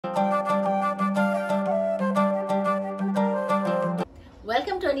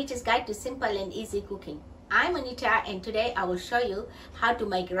Anita's Guide to Simple and Easy Cooking. I'm Anita and today I will show you how to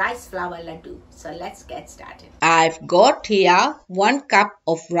make rice flour laddu. So let's get started. I've got here 1 cup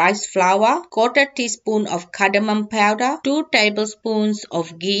of rice flour, 1/4 teaspoon of cardamom powder, 2 tablespoons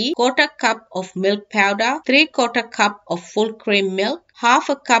of ghee, 1/4 cup of milk powder, 3/4 cup of full cream milk,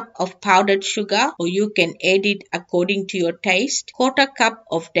 1/2 cup of powdered sugar, or you can add it according to your taste, 1/4 cup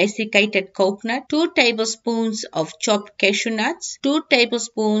of desiccated coconut, 2 tablespoons of chopped cashew nuts, 2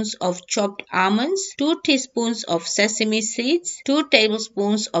 tablespoons of chopped almonds, 2 teaspoons of sesame seeds, 2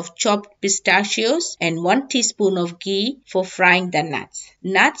 tablespoons of chopped pistachios, and 1 teaspoon of ghee for frying the nuts.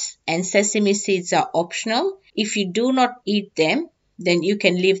 Nuts and sesame seeds are optional. If you do not eat them, then you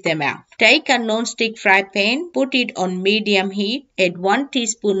can leave them out. Take a non-stick fry pan, put it on medium heat, add 1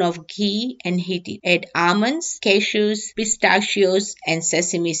 teaspoon of ghee and heat it. Add almonds, cashews, pistachios and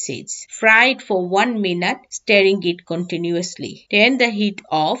sesame seeds. Fry it for 1 minute, stirring it continuously. Turn the heat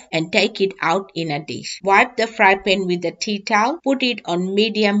off and take it out in a dish. Wipe the fry pan with a tea towel, put it on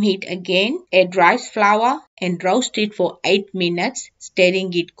medium heat again, add rice flour and roast it for 8 minutes,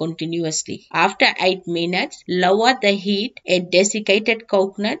 stirring it continuously. After 8 minutes, lower the heat, add desiccated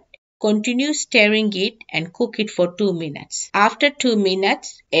coconut, continue stirring it and cook it for 2 minutes. After 2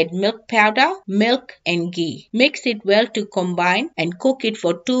 minutes, add milk powder, milk and ghee. Mix it well to combine and cook it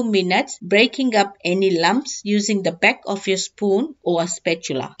for 2 minutes, breaking up any lumps using the back of your spoon or a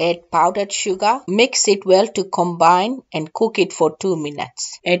spatula. Add powdered sugar, mix it well to combine and cook it for 2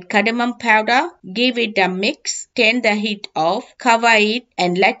 minutes. Add cardamom powder, give it a mix, turn the heat off, cover it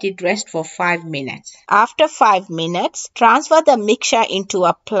and let it rest for 5 minutes. After 5 minutes, transfer the mixture into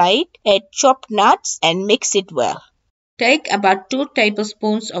a plate. Add chopped nuts and mix it well. Take about 2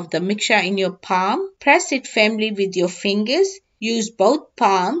 tablespoons of the mixture in your palm. Press it firmly with your fingers. Use both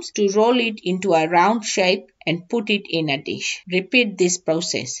palms to roll it into a round shape and put it in a dish. Repeat this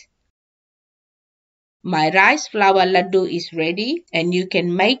process. My rice flour laddu is ready and you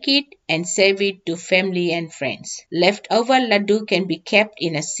can make it and serve it to family and friends. Leftover laddu can be kept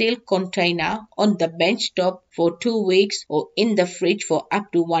in a sealed container on the bench top for 2 weeks or in the fridge for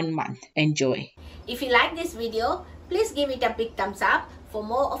up to 1 month. Enjoy. If you like this video, please give it a big thumbs up. For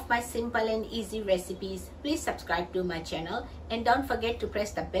more of my simple and easy recipes, please subscribe to my channel and don't forget to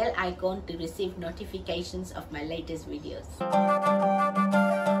press the bell icon to receive notifications of my latest videos.